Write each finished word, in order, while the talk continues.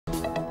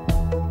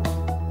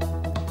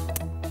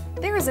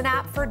There's an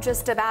app for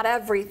just about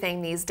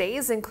everything these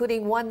days,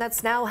 including one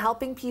that's now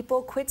helping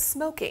people quit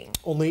smoking.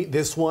 Only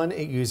this one,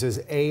 it uses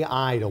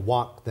AI to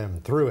walk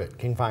them through it.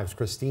 King 5's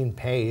Christine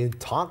Pei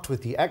talked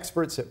with the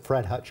experts at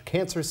Fred Hutch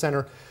Cancer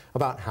Center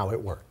about how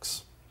it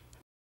works.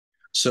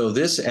 So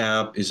this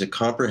app is a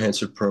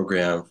comprehensive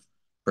program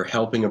for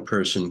helping a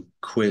person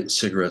quit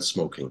cigarette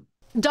smoking.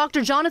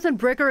 Dr. Jonathan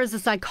Bricker is a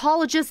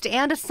psychologist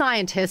and a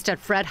scientist at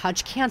Fred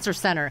Hutch Cancer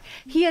Center.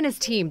 He and his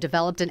team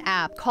developed an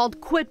app called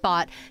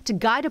QuitBot to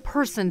guide a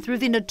person through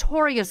the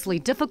notoriously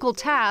difficult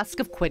task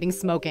of quitting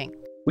smoking.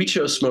 We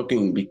chose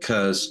smoking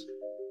because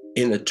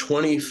in the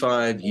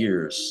 25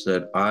 years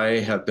that I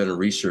have been a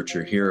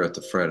researcher here at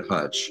the Fred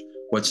Hutch,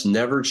 what's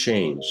never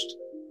changed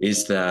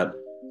is that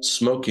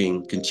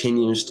smoking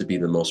continues to be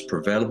the most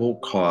preventable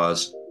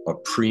cause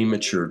of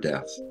premature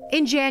death.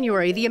 In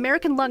January, the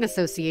American Lung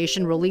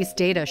Association released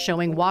data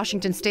showing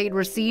Washington State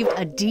received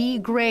a D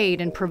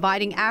grade in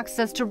providing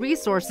access to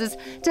resources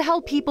to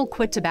help people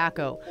quit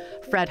tobacco.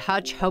 Fred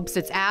Hutch hopes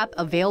its app,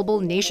 available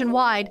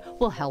nationwide,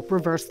 will help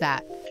reverse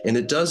that. And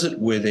it does it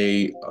with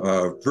a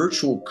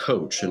virtual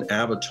coach, an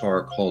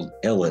avatar called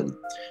Ellen,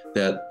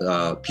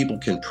 that people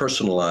can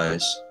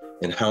personalize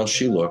in how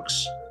she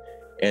looks.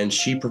 And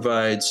she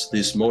provides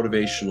this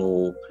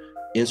motivational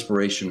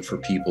inspiration for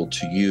people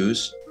to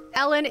use.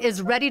 Ellen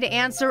is ready to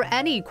answer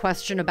any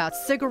question about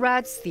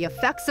cigarettes, the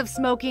effects of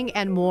smoking,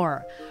 and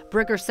more.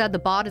 Bricker said the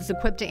bot is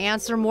equipped to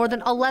answer more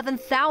than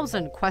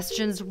 11,000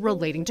 questions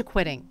relating to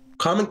quitting.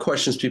 Common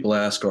questions people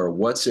ask are,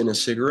 what's in a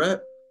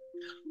cigarette?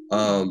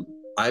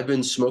 I've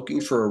been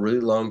smoking for a really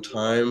long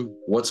time.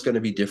 What's going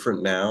to be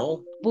different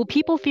now? Will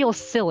people feel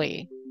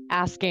silly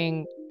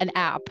asking an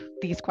app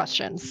these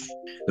questions?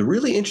 The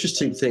really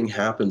interesting thing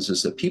happens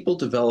is that people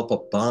develop a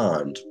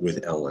bond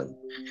with Ellen,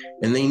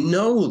 and they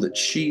know that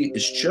she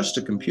is just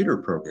a computer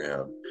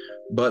program,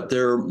 but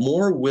they're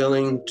more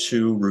willing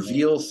to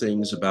reveal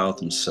things about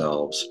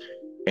themselves,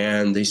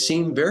 and they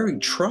seem very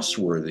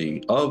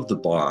trustworthy of the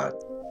bot.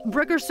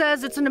 Bricker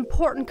says it's an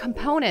important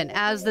component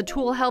as the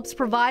tool helps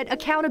provide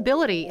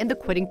accountability in the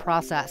quitting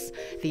process.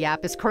 The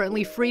app is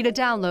currently free to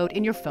download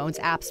in your phone's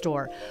app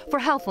store. For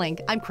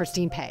HealthLink, I'm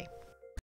Christine Pei.